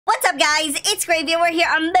up, guys? It's Gravy, and we're here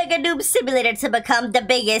on Mega Noob Simulator to become the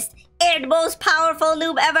biggest and most powerful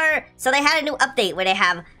noob ever. So they had a new update where they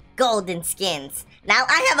have golden skins. Now,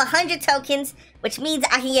 I have 100 tokens, which means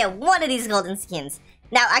I can get one of these golden skins.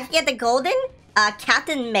 Now, I can get the golden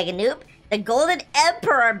Captain Mega Noob, the golden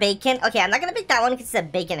Emperor Bacon. Okay, I'm not going to pick that one because it's a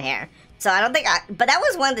bacon hair. So I don't think but that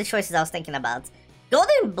was one of the choices I was thinking about.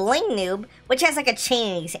 Golden Bling Noob, which has like a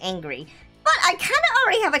chain and he's angry. But I kind of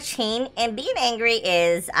already have a chain, and being angry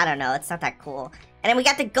is, I don't know, it's not that cool. And then we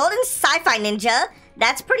got the Golden Sci-Fi Ninja.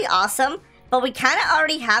 That's pretty awesome. But we kind of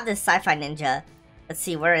already have this Sci-Fi Ninja. Let's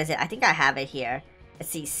see, where is it? I think I have it here. Let's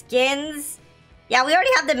see, skins. Yeah, we already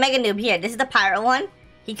have the Mega Noob here. This is the pirate one.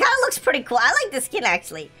 He kind of looks pretty cool. I like the skin,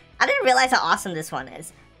 actually. I didn't realize how awesome this one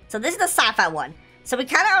is. So this is the Sci-Fi one. So we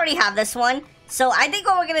kind of already have this one. So I think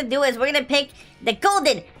what we're going to do is we're going to pick the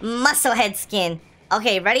Golden Musclehead skin.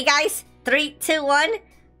 Okay, ready, guys? 3, 2, 1,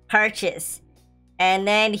 purchase. And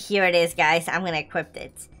then here it is, guys. I'm gonna equip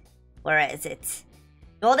it. Where is it?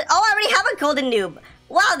 Golden. Oh, I already have a golden noob.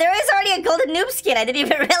 Wow, there is already a golden noob skin. I didn't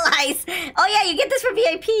even realize. Oh yeah, you get this for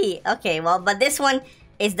VIP. Okay, well, but this one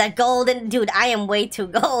is the golden. Dude, I am way too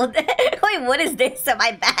gold. Wait, what is this on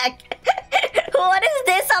my back? What is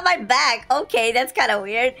this on my back? Okay, that's kind of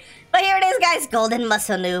weird. But here it is, guys. Golden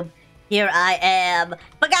muscle noob. Here I am.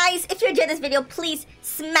 But guys, if you enjoyed this video, please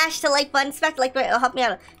smash the like button. Smash the like button. It'll help me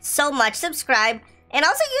out so much. Subscribe. And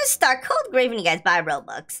also use star code Gravy when you guys buy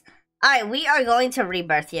Roblox. Alright, we are going to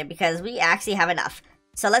rebirth here because we actually have enough.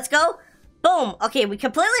 So let's go. Boom. Okay, we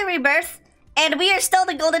completely rebirth. And we are still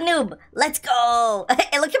the golden noob. Let's go.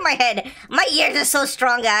 And look at my head. My ears are so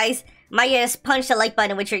strong, guys. My ears punch the like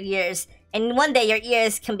button with your ears. And one day your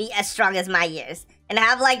ears can be as strong as my ears. And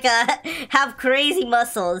have like have crazy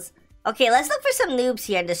muscles. Okay, let's look for some noobs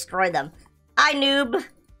here and destroy them. Hi, noob.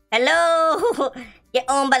 Hello. Get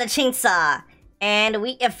owned by the chainsaw. And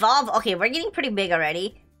we evolve. Okay, we're getting pretty big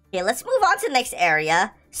already. Okay, let's move on to the next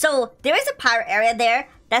area. So, there is a pirate area there.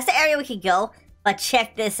 That's the area we could go. But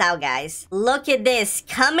check this out, guys. Look at this.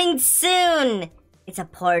 Coming soon. It's a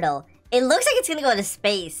portal. It looks like it's going to go to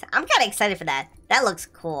space. I'm kind of excited for that. That looks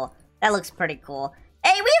cool. That looks pretty cool.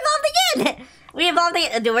 Hey, we evolved again! We evolved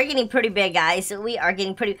again. Dude, we're getting pretty big, guys. We are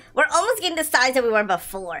getting pretty... We're almost getting the size that we were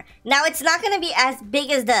before. Now, it's not going to be as big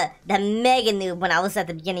as the Mega Noob when I was at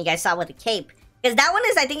the beginning, you guys saw with the cape. Because that one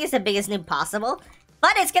is, I think, is the biggest noob possible.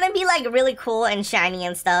 But it's going to be, like, really cool and shiny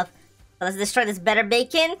and stuff. So let's destroy this better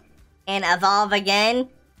bacon. And evolve again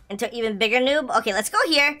into an even bigger noob. Okay, let's go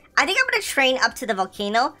here. I think I'm going to train up to the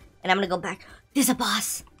volcano. And I'm going to go back. There's a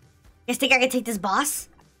boss. You guys think I can take this boss?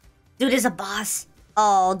 Dude, there's a boss.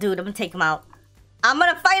 Oh, dude, I'm gonna take him out. I'm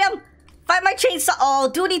gonna fight him! Fight my chainsaw! Oh,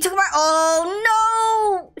 dude, he took my...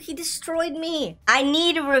 Oh, no! He destroyed me. I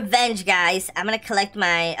need revenge, guys. I'm gonna collect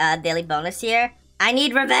my daily bonus here. I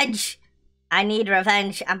need revenge. I need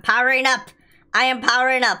revenge. I'm powering up. I am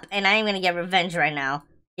powering up, and I am gonna get revenge right now.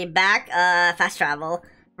 Get back, fast travel.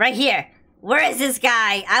 Right here. Where is this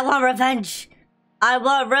guy? I want revenge. I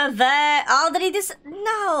want revenge. Oh, did he just...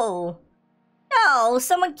 No. No,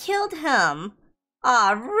 someone killed him.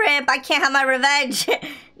 Aw, rip, I can't have my revenge.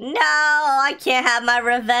 No, I can't have my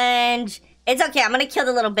revenge. It's okay, I'm gonna kill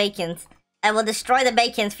the little bacons. I will destroy the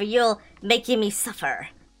bacons for you, making me suffer.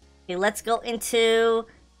 Okay, let's go into...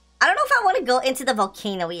 I don't know if I want to go into the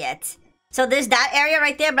volcano yet. So there's that area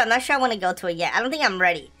right there, but I'm not sure I want to go to it yet. I don't think I'm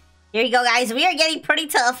ready. Here you go, guys. We are getting pretty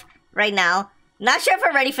tough right now. Not sure if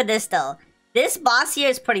we're ready for this, though. This boss here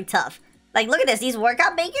is pretty tough. Like, look at this. These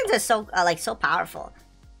workout bacons are so, so powerful.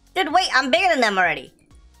 Dude, wait, I'm bigger than them already.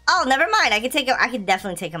 Oh, never mind. I can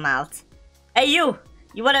definitely take them out. Hey, you.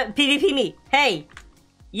 You wanna PvP me? Hey.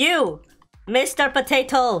 You. Mr.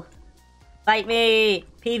 Potato. Fight me.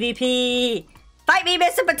 PvP. Fight me,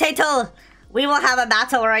 Mr. Potato. We will have a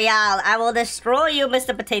battle royale. I will destroy you,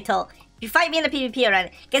 Mr. Potato. If you fight me in the PvP arena.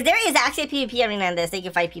 Because there is actually a PvP arena in this. They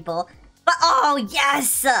can fight people. But, oh,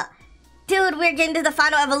 yes. Dude, we're getting to the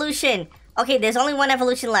final evolution. Okay, there's only one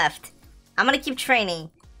evolution left. I'm gonna keep training.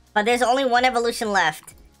 But there's only one evolution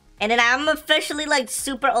left. And then I'm officially, like,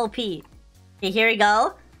 super OP. Okay, here we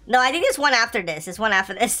go. No, I think there's one after this. There's one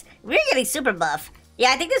after this. We're getting super buff. Yeah,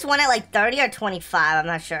 I think there's one at, like, 30 or 25. I'm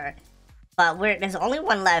not sure. But there's only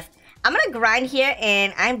one left. I'm gonna grind here,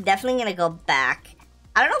 and I'm definitely gonna go back.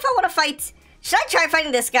 I don't know if I want to fight... Should I try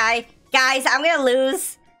fighting this guy? Guys, I'm gonna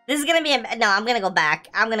lose. This is gonna be... No, I'm gonna go back.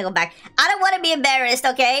 I'm gonna go back. I don't want to be embarrassed,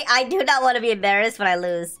 okay? I do not want to be embarrassed when I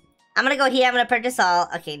lose. I'm gonna go here. I'm gonna purchase all.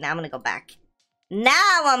 Okay, now I'm gonna go back.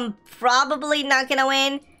 Now I'm probably not gonna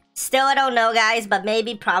win. Still, I don't know, guys. But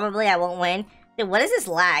maybe, probably, I won't win. Dude, what is this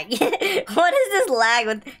lag? What is this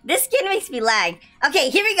lag? This skin makes me lag. Okay,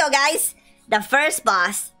 here we go, guys. the first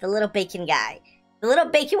boss, the little bacon guy. The little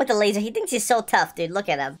bacon with the laser. He thinks he's so tough, dude. Look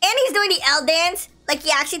at him. And he's doing the L dance. Like,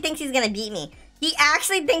 he actually thinks he's gonna beat me. He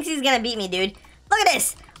actually thinks he's gonna beat me, dude. Look at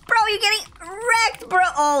this. Bro, you're getting wrecked, bro.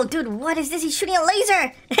 Oh, dude, what is this? He's shooting a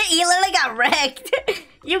laser. He literally got wrecked.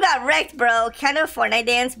 You got wrecked, bro. Kind of Fortnite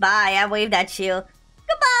dance. Bye. I waved at you.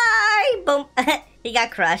 Goodbye. Boom. He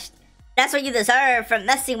got crushed. That's what you deserve for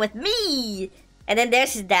messing with me. And then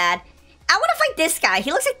there's his dad. I want to fight this guy.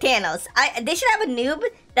 He looks like Thanos. They should have a noob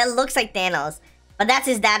that looks like Thanos. But that's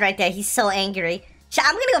his dad right there. He's so angry. So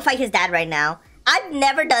I'm going to go fight his dad right now. I've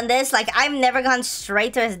never done this. Like, I've never gone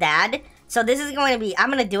straight to his dad. So this is going to be...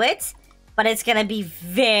 I'm going to do it. But it's going to be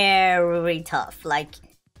very tough. Like,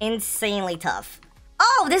 insanely tough.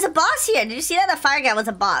 Oh, there's a boss here. Did you see that? The fire guy was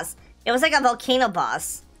a boss. It was like a volcano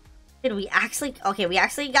boss. Did we actually... Okay, we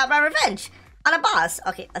actually got my revenge on a boss.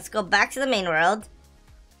 Okay, let's go back to the main world.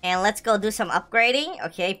 And let's go do some upgrading.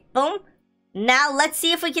 Okay, boom. Now, let's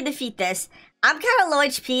see if we can defeat this. I'm kind of low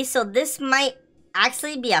HP, so this might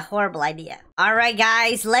actually be a horrible idea. Alright,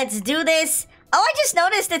 guys, let's do this. Oh, I just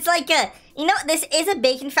noticed it's like a... You know, this is a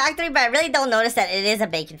bacon factory, but I really don't notice that it is a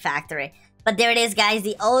bacon factory. But there it is, guys.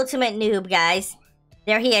 The ultimate noob, guys.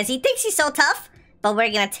 There he is. He thinks he's so tough, but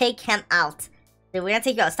we're gonna take him out. Dude, we're gonna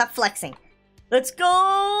take you out. Stop flexing. Let's go.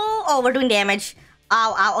 Oh, we're doing damage.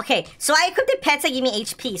 Ow, ow. Okay, so I equipped the pets that give me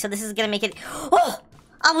HP, so this is gonna make it... Oh,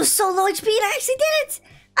 I was so low HP, and I actually did it.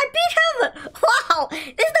 I beat him! Wow!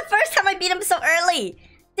 This is the first time I beat him so early!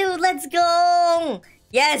 Dude, let's go!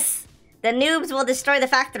 Yes! The noobs will destroy the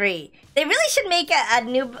factory. They really should make a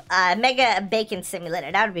noob mega bacon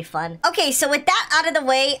simulator. That would be fun. Okay, so with that out of the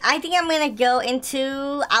way, I think I'm gonna go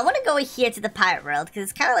into... I want to go here to the pirate world, because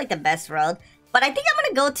it's kind of like the best world. But I think I'm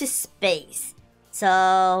gonna go to space.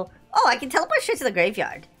 So... Oh, I can teleport straight to the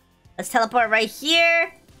graveyard. Let's teleport right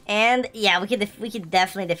here. And yeah, we could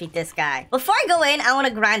definitely defeat this guy. Before I go in, I want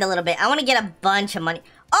to grind a little bit. I want to get a bunch of money.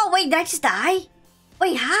 Oh, wait, did I just die?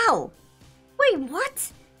 Wait, how? Wait,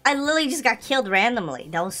 what? I literally just got killed randomly.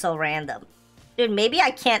 That was so random. Dude, maybe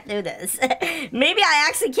I can't do this. Maybe I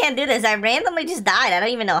actually can't do this. I randomly just died. I don't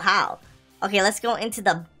even know how. Okay, let's go into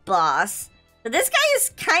the boss. So this guy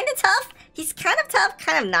is kind of tough. He's kind of tough,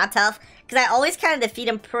 kind of not tough. Because I always kind of defeat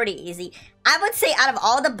him pretty easy. I would say out of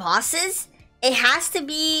all the bosses... It has to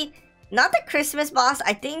be not the Christmas boss.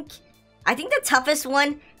 I think the toughest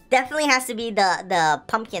one definitely has to be the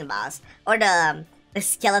pumpkin boss or the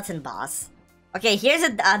skeleton boss. Okay, here's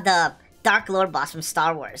the Dark Lord boss from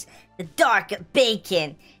Star Wars, the Dark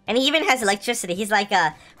Bacon, and he even has electricity. He's like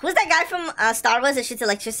who's that guy from Star Wars that shoots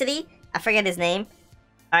electricity? I forget his name.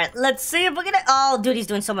 All right, let's see if we're gonna. Oh, dude, he's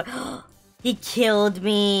doing so much. He killed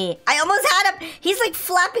me. I almost had him. He's like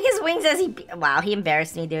flapping his wings as he. Wow, he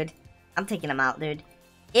embarrassed me, dude. I'm taking him out, dude.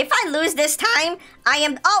 If I lose this time, I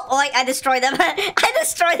am... Oh, I destroyed them. I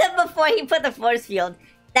destroyed them before he put the force field.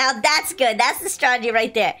 Now, that's good. That's the strategy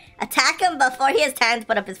right there. Attack him before he has time to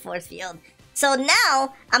put up his force field. So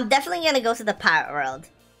now, I'm definitely going to go to the pirate world.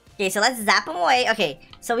 Okay, so let's zap him away. Okay,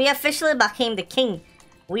 so we officially became the king.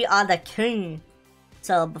 We are the king.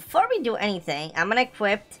 So before we do anything, I'm going to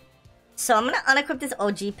equip... So I'm going to unequip this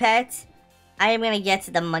OG pet. I am gonna get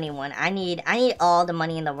to the money one. I need all the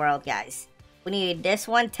money in the world, guys. We need this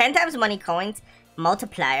one, 10 times money coins,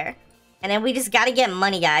 multiplier. And then we just gotta get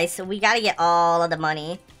money, guys. So we gotta get all of the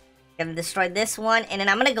money. Gonna destroy this one. And then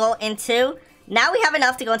I'm gonna go into... Now we have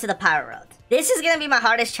enough to go into the pirate world. This is gonna be my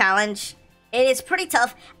hardest challenge. It is pretty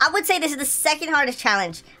tough. I would say this is the second hardest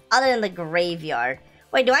challenge, other than the graveyard.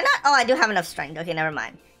 Wait, do I not? Oh, I do have enough strength. Okay, never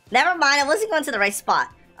mind. Never mind, I wasn't going to the right spot.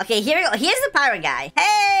 Okay, here we go. Here's the pirate guy.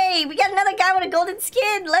 Hey, we got another guy with a golden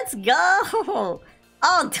skin. Let's go. Oh,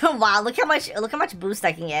 wow. Look how much boost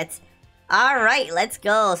I can get. All right, let's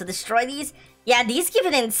go. So destroy these. Yeah, these give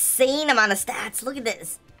an insane amount of stats. Look at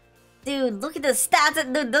this. Dude, look at the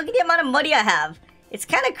stats. Dude, look at the amount of money I have. It's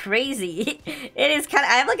kind of crazy. It is kind of...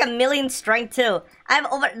 I have like 1,000,000 strength too. I have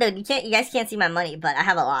over... Dude, you guys can't see my money, but I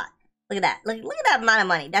have a lot. Look at that. Look at that amount of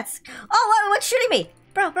money. That's... Oh, what's shooting me?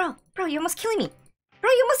 Bro, you're almost killing me. Bro,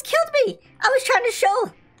 you almost killed me! I was trying to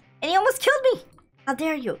show! And you almost killed me! How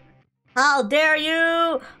dare you? How dare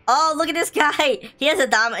you! Oh, look at this guy! He's a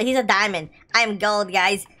diamond. I am gold,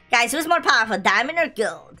 guys. Guys, who's more powerful, diamond or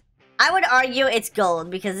gold? I would argue it's gold,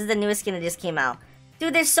 because this is the newest skin that just came out.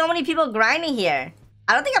 Dude, there's so many people grinding here.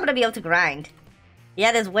 I don't think I'm gonna be able to grind.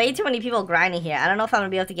 Yeah, there's way too many people grinding here. I don't know if I'm gonna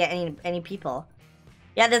be able to get any people.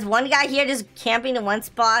 Yeah, there's one guy here just camping in one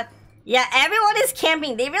spot. Yeah, everyone is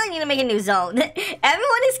camping. They really need to make a new zone.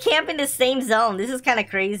 Everyone is camping the same zone. This is kind of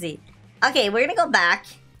crazy. Okay, we're gonna go back.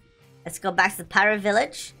 Let's go back to the pirate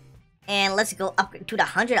village. And let's go up to the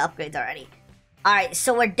 100 upgrades already. Alright,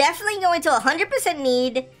 so we're definitely going to 100%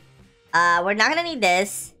 need... we're not gonna need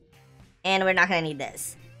this. And we're not gonna need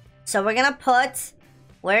this. So we're gonna put...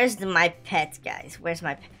 Where's my pet, guys? Where's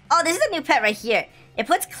my pet? Oh, this is a new pet right here. It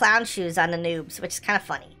puts clown shoes on the noobs, which is kind of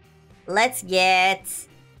funny. Let's get...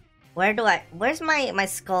 Where's my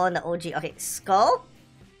skull and the OG? Okay, skull.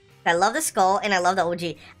 I love the skull and I love the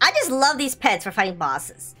OG. I just love these pets for fighting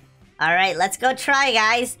bosses. Alright, let's go try,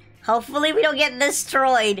 guys. Hopefully we don't get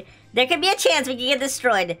destroyed. There could be a chance we can get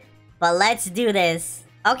destroyed. But let's do this.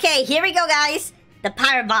 Okay, here we go, guys. The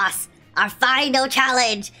pirate boss. Our final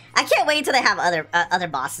challenge. I can't wait until they have other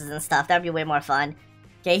bosses and stuff. That would be way more fun.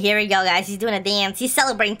 Okay, here we go, guys. He's doing a dance. He's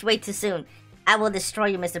celebrating way too soon. I will destroy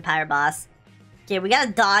you, Mr. Pirate Boss. Okay, we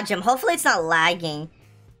gotta dodge him. Hopefully it's not lagging.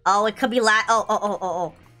 Oh, it could be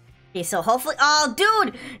Oh. Okay, so hopefully... Oh,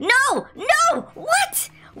 dude! No! No! What?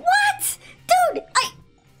 What? Dude,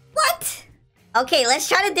 What? Okay, let's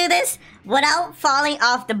try to do this without falling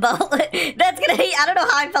off the boat. That's gonna be... I don't know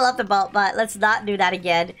how I fell off the boat, but let's not do that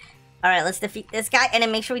again. Alright, let's defeat this guy and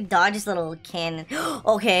then make sure we dodge his little cannon.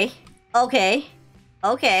 Okay. Okay.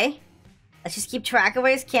 Okay. Let's just keep track of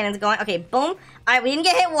where his cannon's going. Okay, boom. Alright, we didn't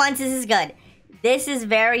get hit once. This is good. This is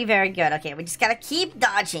very, very good. Okay, we just gotta keep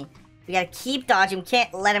dodging. We gotta keep dodging. We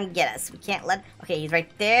can't let him get us. We can't let... Okay, he's right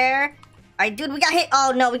there. Alright, dude, we got hit.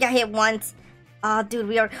 Oh, no, we got hit once. Oh, dude,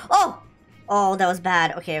 we are... Oh! Oh, that was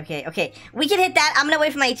bad. Okay. We can hit that. I'm gonna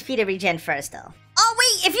wait for my HP to regen first, though. Oh,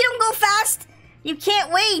 wait! If you don't go fast, you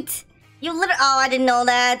can't wait! You literally... Oh, I didn't know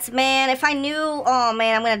that. Man, if I knew... Oh,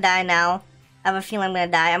 man, I'm gonna die now. I have a feeling I'm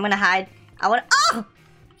gonna die. I'm gonna hide. I wanna... Oh!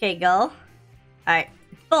 Okay, go. Alright.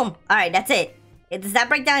 Boom. Alright, that's it. Does that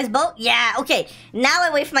break down his boat? Yeah, okay. Now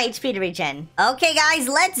I wait for my HP to regen. Okay, guys,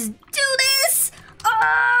 let's do this!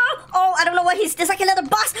 Oh, I don't know what there's like another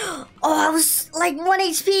boss. Oh, I was like 1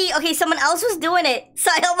 HP. Okay, someone else was doing it.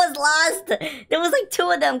 So I almost lost. There was like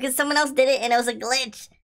 2 of them because someone else did it and it was a glitch.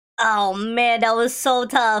 Oh, man, that was so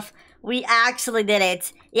tough. We actually did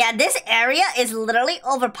it. Yeah, this area is literally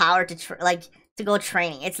overpowered to go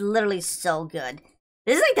training. It's literally so good.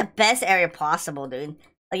 This is like the best area possible, dude.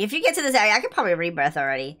 Like, if you get to this area, I could probably rebirth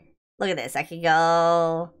already. Look at this. I could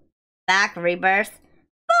go back, rebirth.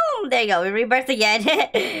 Boom! There you go. We rebirth again.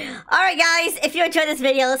 Alright, guys. If you enjoyed this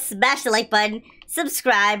video, smash the like button,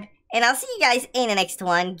 subscribe, and I'll see you guys in the next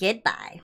one. Goodbye.